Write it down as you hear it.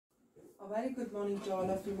A very good morning to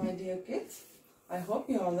all of you, my dear kids. I hope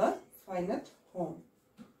you all are fine at home.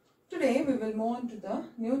 Today we will move on to the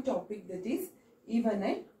new topic, that is even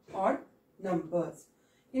and odd numbers.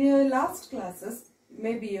 In your last classes,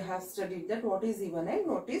 maybe you have studied that what is even and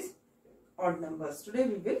what is odd numbers. Today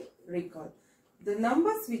we will recall the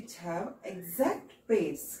numbers which have exact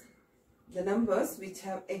pairs. The numbers which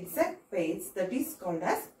have exact pairs, that is called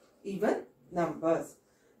as even numbers.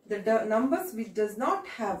 The numbers which does not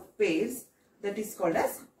have pairs, that is called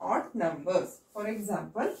as odd numbers. For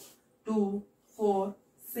example, 2, 4,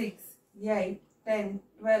 6, 8, 10,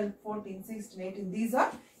 12, 14, 16, 18. These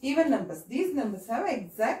are even numbers. These numbers have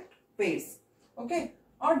exact pairs. Okay.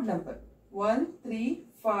 Odd number 1, 3,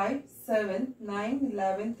 5, 7, 9,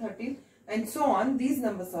 11, 13 and so on. These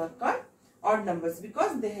numbers are called odd numbers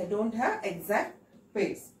because they don't have exact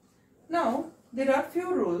pairs. Now, there are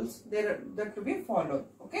few rules that to be followed.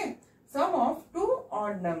 Okay. Sum of two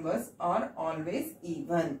odd numbers are always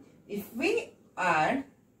even. If we add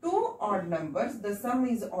two odd numbers, the sum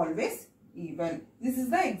is always even. This is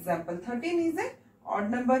the example. 13 is an odd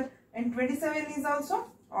number and 27 is also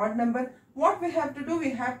odd number. What we have to do?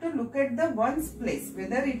 We have to look at the ones place,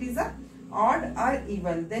 whether it is a odd or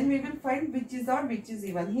even. Then we will find which is odd, which is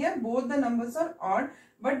even. Here both the numbers are odd,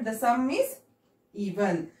 but the sum is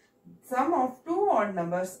even. Sum of two odd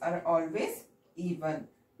numbers are always even.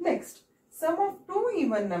 Next, sum of two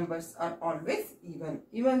even numbers are always even.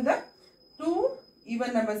 Even the two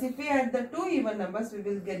even numbers, if we add the two even numbers, we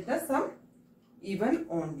will get the sum even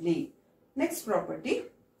only. Next property.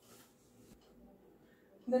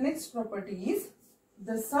 The next property is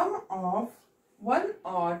the sum of one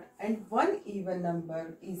odd and one even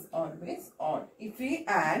number is always odd. If we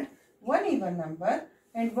add one even number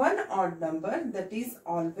and one odd number, that is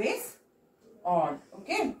always odd.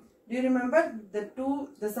 Okay. Do you remember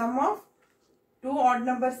the sum of two odd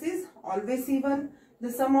numbers is always even. The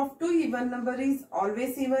sum of two even number is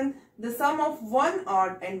always even. The sum of one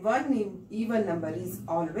odd and one even number is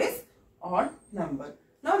always odd number.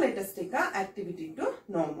 Now let us take our activity to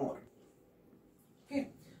know more. Okay.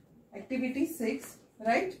 Activity 6.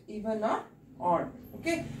 Write even or odd.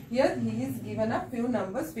 Okay. Here he is given a few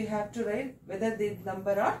numbers. We have to write whether the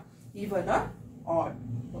number are even or odd.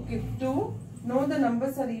 Okay. To know the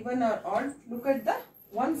numbers are even or odd, look at the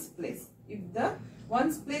ones place. If the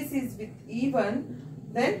ones place is with even,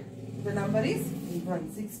 then the number is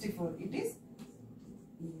even. 64. It is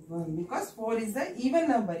even because 4 is the even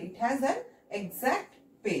number. It has an exact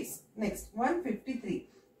pace. Next, 153.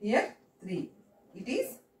 Here 3. It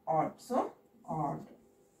is odd. So odd.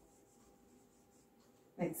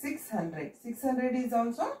 Next, 600. 600 is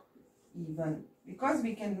also even because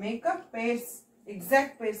we can make a pairs,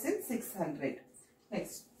 exact pairs in 600.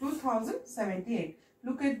 Next, 2078.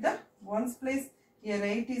 Look at the ones place. Here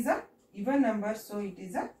 8 is a even number, so it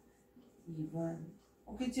is a even.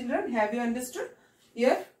 Okay children, have you understood?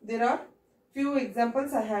 Here there are few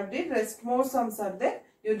examples I have did. Rest more sums are there.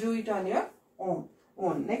 You do it on your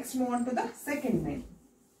own. Next, move on to the second main.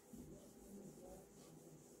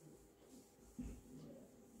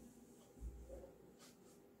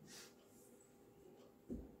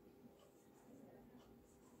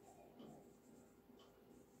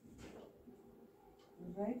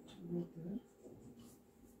 Right whether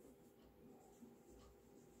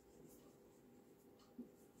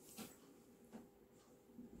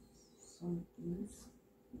sum is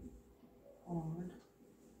odd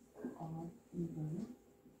or even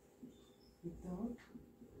without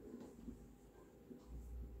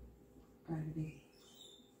adding.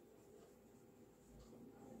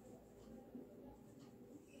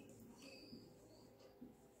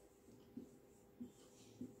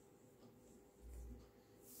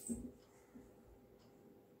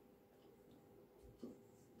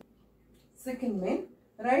 Second main,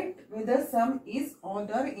 write whether sum is odd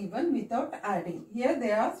or even without adding. Here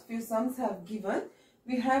there are few sums have given.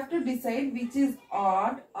 We have to decide which is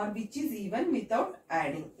odd or which is even without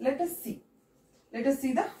adding. Let us see. Let us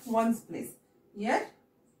see the ones place. Here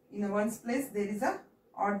in the ones place there is a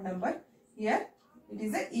odd number. Here it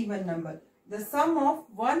is a even number. The sum of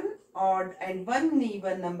one odd and one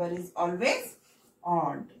even number is always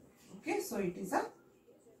odd. Okay, so it is a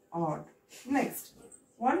odd. Next,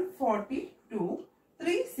 142,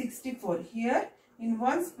 364. Here in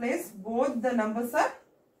ones place both the numbers are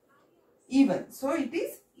even. So it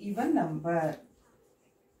is even number.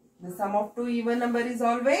 The sum of two even number is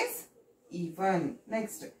always even.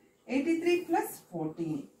 Next, 83 plus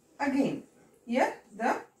 14. Again, here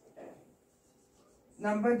the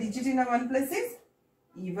number digit in a one place is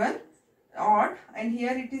even, odd, and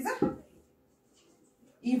here it is a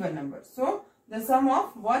even number. So The sum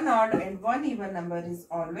of one odd and one even number is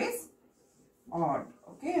always odd.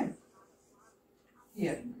 Okay.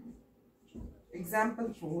 Here,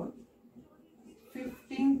 example 4,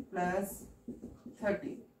 15 plus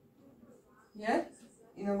 30. Here,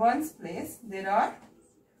 in a ones place, there are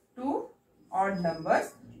two odd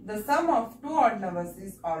numbers. The sum of two odd numbers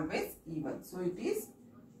is always even. So, it is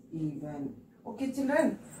even. Okay,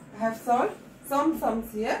 children, I have solved some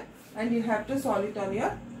sums here and you have to solve it on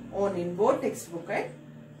your own in both textbook and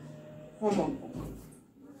homework book.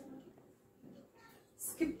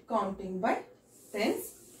 Skip counting by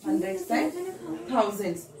tens, hundreds and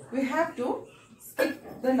thousands. We have to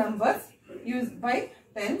skip the numbers used by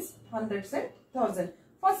tens, hundreds and thousands.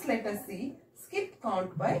 First, let us see skip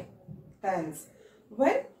count by tens.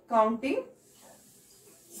 When counting,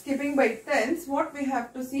 skipping by tens, what we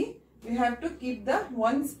have to see? We have to keep the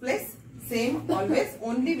ones place same always.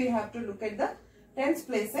 Only we have to look at the tens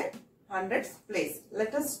place and hundreds place.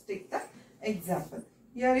 Let us take the example.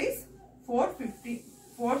 Here is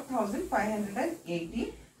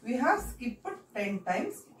 4,580. We have skipped 10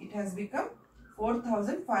 times. It has become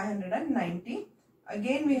 4,590.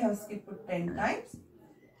 Again we have skipped 10 times.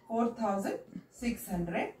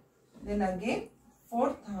 4,600. Then again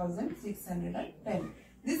 4,610.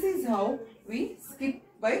 This is how we skip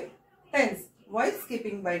by tens. While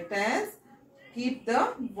skipping by tens, keep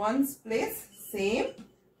the ones place same.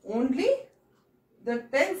 Only the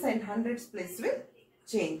tens and hundreds place will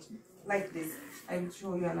change. Like this. I will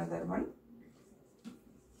show you another one.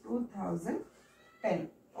 2010.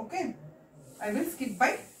 Okay. I will skip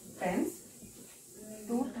by tens.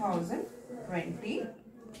 2020.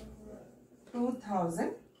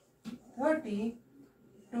 2030.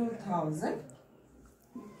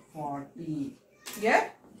 2040.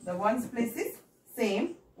 Here the ones place is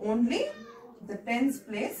same. Only the tens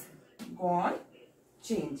place go on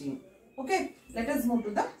changing. Okay. Let us move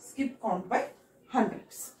to the skip count by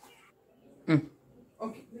hundreds.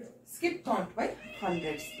 Okay, skip count by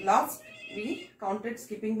hundreds. Last we counted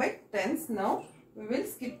skipping by tens. Now we will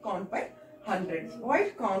skip count by hundreds. While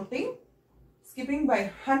counting skipping by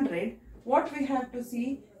 100, what we have to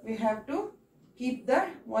see? We have to keep the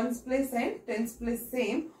ones place and tens place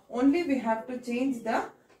same. Only we have to change the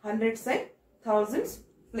hundreds and thousands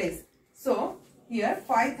place. So here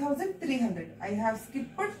 5,300. I have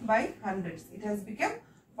skipped by hundreds. It has become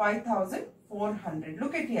 5,400.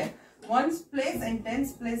 Look at here. Ones place and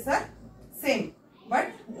tens place are same,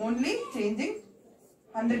 but only changing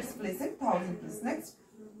hundreds place and thousand place. Next,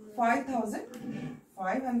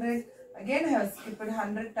 5,500. Again, I have skipped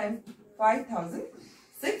 100 times.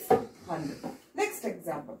 5,600. Next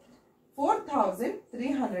example,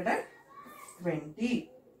 4,320.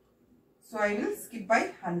 So I will skip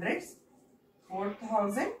by hundreds.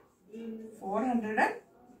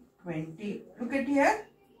 4,420. Look at here.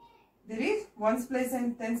 There is ones place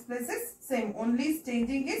and tens places same. Only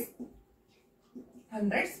changing is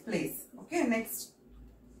hundreds place. Okay. Next,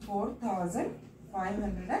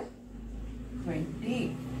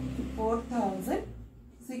 4,520.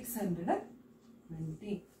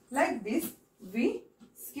 4,620. Like this, we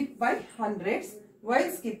skip by hundreds.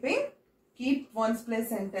 While skipping, keep ones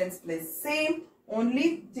place and tens place same.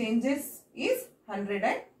 Only changes is hundred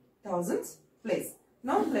and thousands place.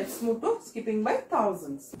 Now let's move to skipping by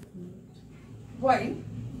thousands. While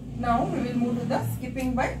now we will move to the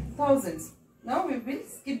skipping by thousands. Now we will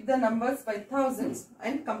skip the numbers by thousands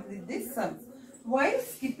and complete this sums. While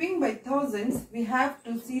skipping by thousands, we have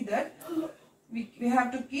to see that we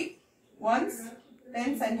have to keep ones,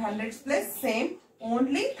 tens and hundreds place same.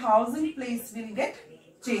 Only thousand place will get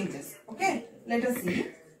changes. Okay. Let us see.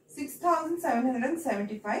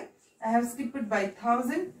 6,775. I have skipped by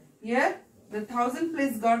 1000. Here the 1000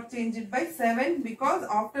 place got changed by 7 because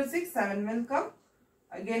after 6, 7 will come.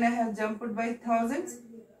 Again I have jumped by thousands.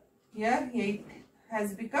 Here 8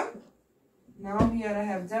 has become. Now here I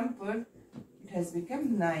have jumped. It has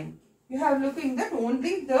become 9. You have looking that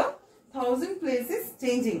only the 1000 places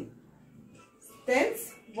changing.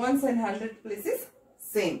 Tens, ones and hundred places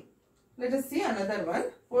same. Let us see another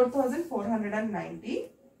one.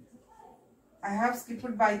 4,490. I have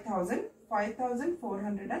skipped by 1000.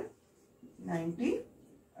 5,490.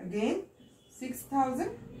 Again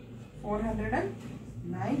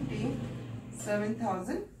 6,490.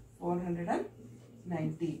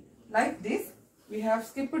 7,490. Like this, we have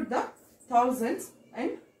skipped the thousands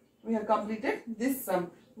and we have completed this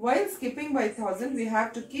sum. While skipping by 1000, we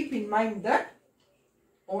have to keep in mind that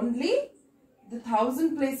only the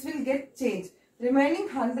 1000 place will get changed. Remaining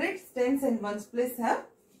hundreds, tens and ones place have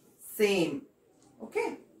same.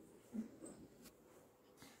 Okay.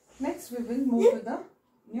 Next we will move to the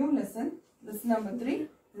new lesson This number 3,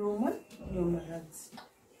 Roman numerals.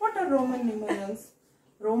 What are Roman numerals?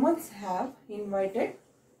 Romans have invented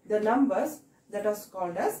the numbers that are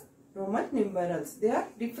called as Roman numerals. They are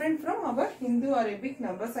different from our Hindu-Arabic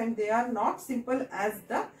numbers and they are not simple as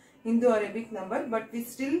the Hindu-Arabic number, but we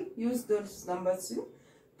still use those numbers in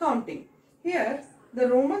counting. Here, the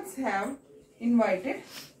Romans have invented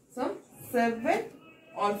some 7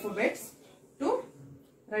 alphabets to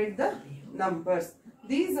write the numbers.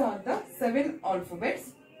 These are the 7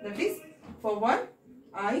 alphabets, that is for 1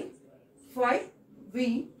 I, 5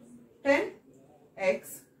 V, 10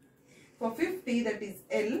 X, for 50 that is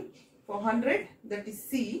L, for 100 that is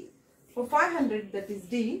C, for 500 that is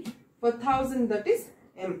D, for 1000 that is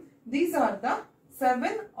M. These are the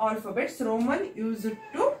 7 alphabets Roman used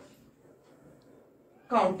to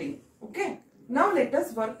counting. Okay. Now let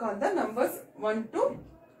us work on the numbers 1 to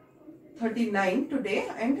 39 today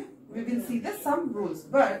and we will see the some rules.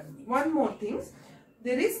 But one more thing,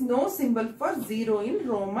 there is no symbol for 0 in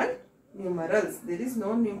Roman numerals. There is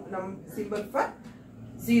no symbol for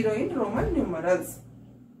 0 in Roman numerals.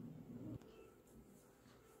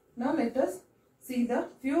 Now let us see the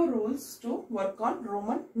few rules to work on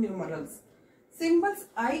Roman numerals. Symbols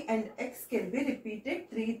I and X can be repeated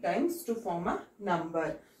 3 times to form a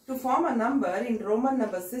number. To form a number in Roman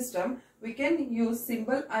number system, we can use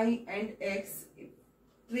symbol I and X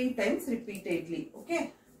 3 times repeatedly.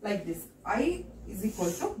 Okay, like this. I is equal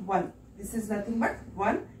to 1. This is nothing but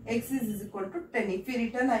 1. X is equal to 10. If we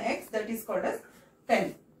return a X, that is called as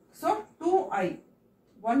 10. So 2I.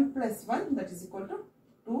 1 plus 1, that is equal to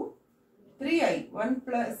 2. 3I. 1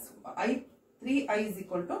 plus I. 3I is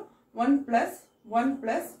equal to 1 plus 1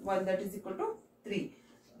 plus 1, that is equal to 3.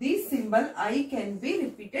 This symbol I can be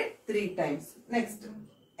repeated 3 times. Next,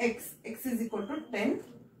 X. X is equal to 10.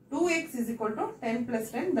 2X is equal to 10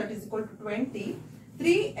 plus 10, that is equal to 20.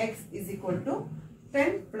 3X is equal to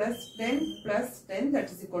 10 plus 10 plus 10, that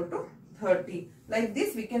is equal to 30. Like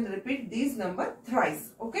this, we can repeat these number thrice.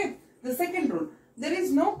 Okay. The second rule, there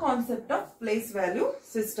is no concept of place value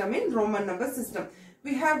system in Roman number system.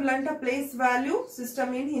 We have learnt a place value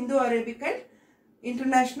system in Hindu-Arabic and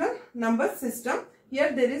international number system.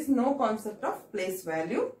 Here there is no concept of place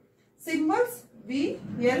value. Symbols V,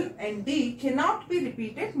 L and D cannot be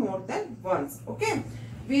repeated more than once. Okay.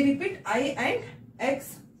 We repeat I and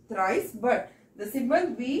X thrice, but the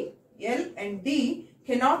symbol V, L and D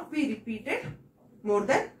cannot be repeated more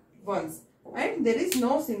than once. And there is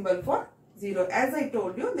no symbol for 0. As I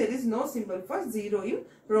told you, there is no symbol for 0 in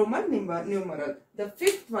Roman numeral. The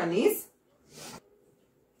fifth one is,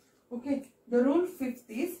 okay, the rule 5th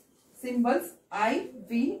is symbols I,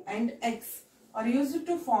 V and X are used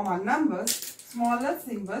to form a number. Smaller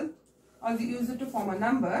symbol are used to form a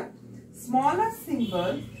number. Smaller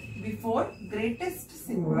symbol before greatest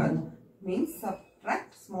symbol means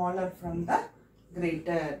subtract smaller from the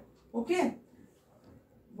greater. Okay.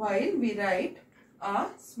 While we write a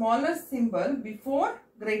smaller symbol before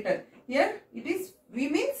greater. Here it is V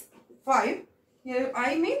means 5. Here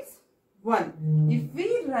I means 1. If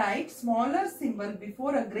we write smaller symbol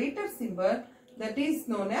before a greater symbol, that is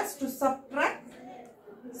known as to subtract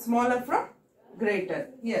smaller from greater.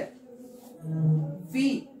 Here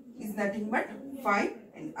V is nothing but 5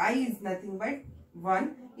 and I is nothing but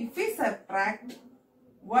 1. If we subtract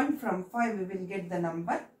 1 from 5, we will get the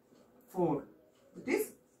number 4. It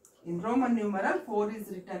is in Roman numeral 4 is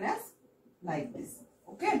written as like this.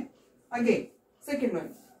 Okay. Again, second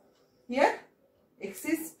one. Here X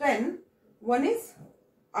is 10, 1 is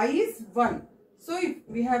I is 1. So if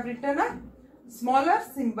we have written a smaller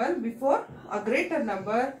symbol before a greater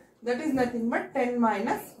number, that is nothing but 10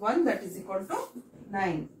 minus 1, that is equal to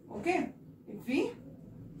 9. Okay. If we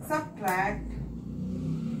subtract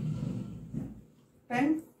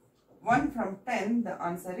 1 from 10, the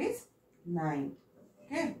answer is 9.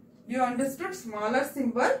 Okay. You understood? Smaller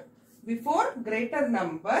symbol before greater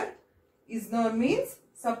number is known means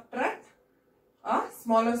subtract a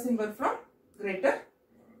smaller symbol from greater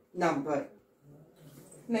number.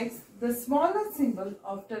 Next, the smaller symbol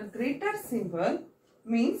after greater symbol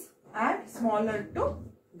means add smaller to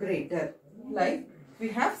greater. Like we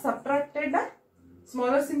have subtracted a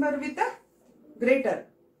smaller symbol with a greater.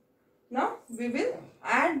 Now we will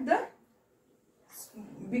add the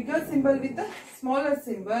bigger symbol with a smaller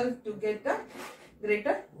symbol to get a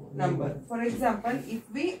greater number. For example, if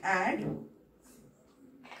we add,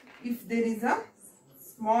 if there is a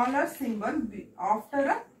smaller symbol after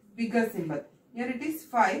a bigger symbol, here it is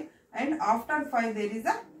 5 and after 5 there is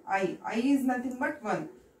a I. I is nothing but 1.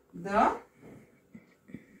 The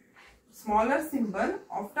smaller symbol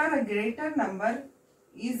after a greater number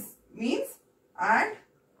is means add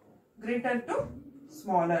greater to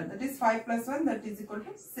smaller. That is 5 plus 1, that is equal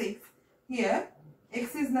to 6. Here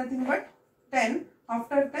x is nothing but 10.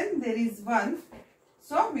 After 10 there is 1.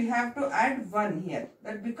 So we have to add 1 here.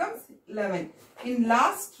 That becomes 11. In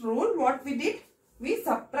last rule what we did? We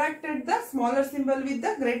subtracted the smaller symbol with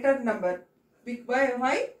the greater number.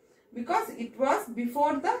 Why? Because it was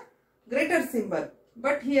before the greater symbol.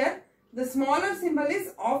 But here the smaller symbol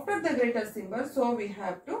is after the greater symbol. So we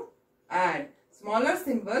have to add. Smaller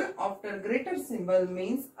symbol after greater symbol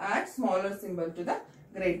means add smaller symbol to the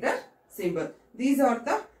greater symbol. These are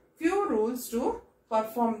the few rules to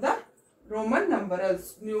perform the Roman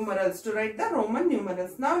numerals, to write the Roman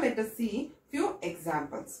numerals. Now let us see few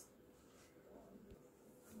examples.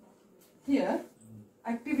 Here,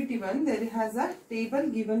 activity 1, there has a table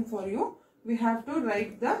given for you. We have to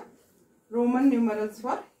write the Roman numerals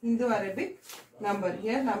for Indo-Arabic number.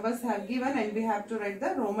 Here numbers have given and we have to write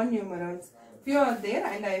the Roman numerals. Few are there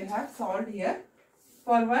and I have solved here.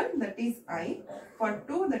 For 1 that is I, for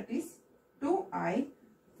 2 that is 2I,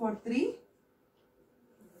 for 3,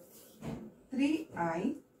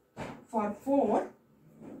 3I, for 4,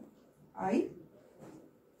 I,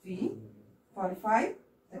 V, for 5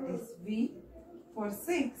 that is V, for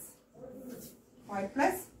 6, 5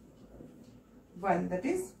 plus 1 that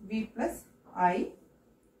is V plus I.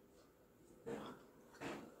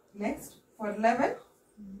 Next for 11,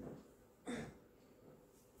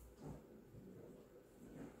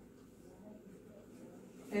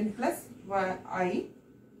 10 plus 1 I,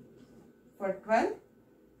 for 12,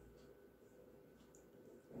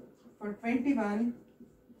 for 21,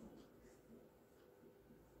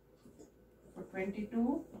 for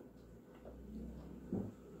 22.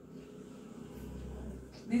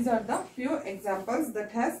 These are the few examples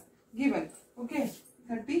that has given. Okay,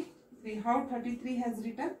 33. How 33 has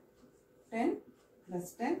written? 10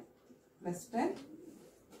 plus 10 plus 10.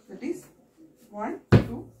 That is 1,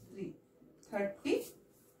 2, 3.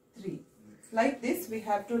 33. Like this we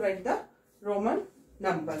have to write the Roman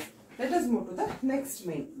numbers. Let us move to the next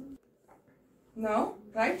main. Now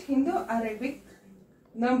write Indo-Arabic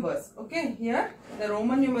numbers. Okay, here the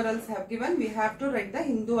Roman numerals have given. We have to write the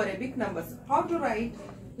Indo-Arabic numbers. How to write?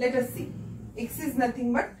 Let us see. X is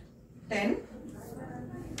nothing but 10.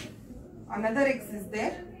 Another X is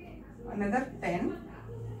there. Another 10.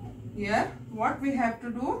 Here what we have to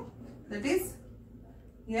do? That is,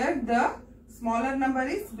 here the smaller number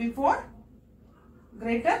is before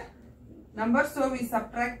greater number. So we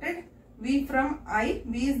subtracted V from I.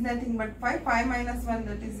 V is nothing but 5. 5 minus 1,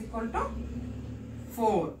 that is equal to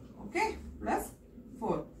 4. Okay, plus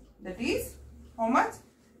 4. That is how much?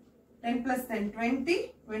 10 plus 10,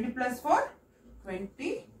 20. 20 plus 4,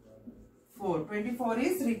 24. 24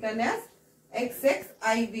 is written as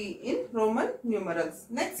XXIV in Roman numerals.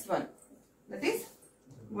 Next one, that is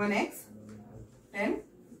 1x, 10.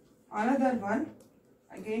 Another one,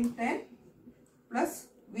 again 10 plus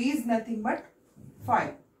V is nothing but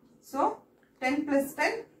 5. So 10 plus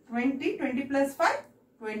 10, 20. 20 plus 5,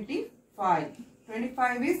 25.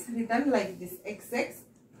 25 is written like this,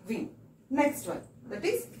 XXV. Next one, that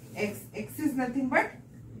is X. X is nothing but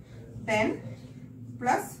 10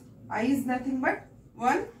 plus I is nothing but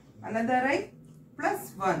 1. Another I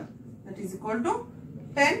plus 1. That is equal to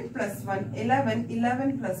 10 plus 1, 11.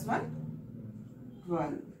 11 plus 1,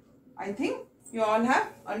 12. I think you all have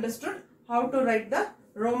understood how to write the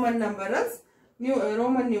Roman numerals.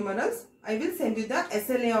 Roman numerals. I will send you the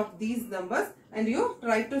SLA of these numbers and you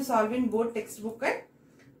try to solve in both textbook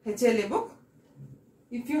and HLA book.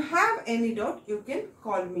 If you have any doubt, you can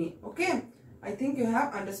call me. Okay. I think you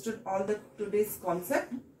have understood all the today's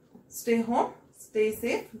concept. Stay home, stay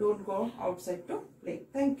safe, don't go outside to play.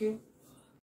 Thank you.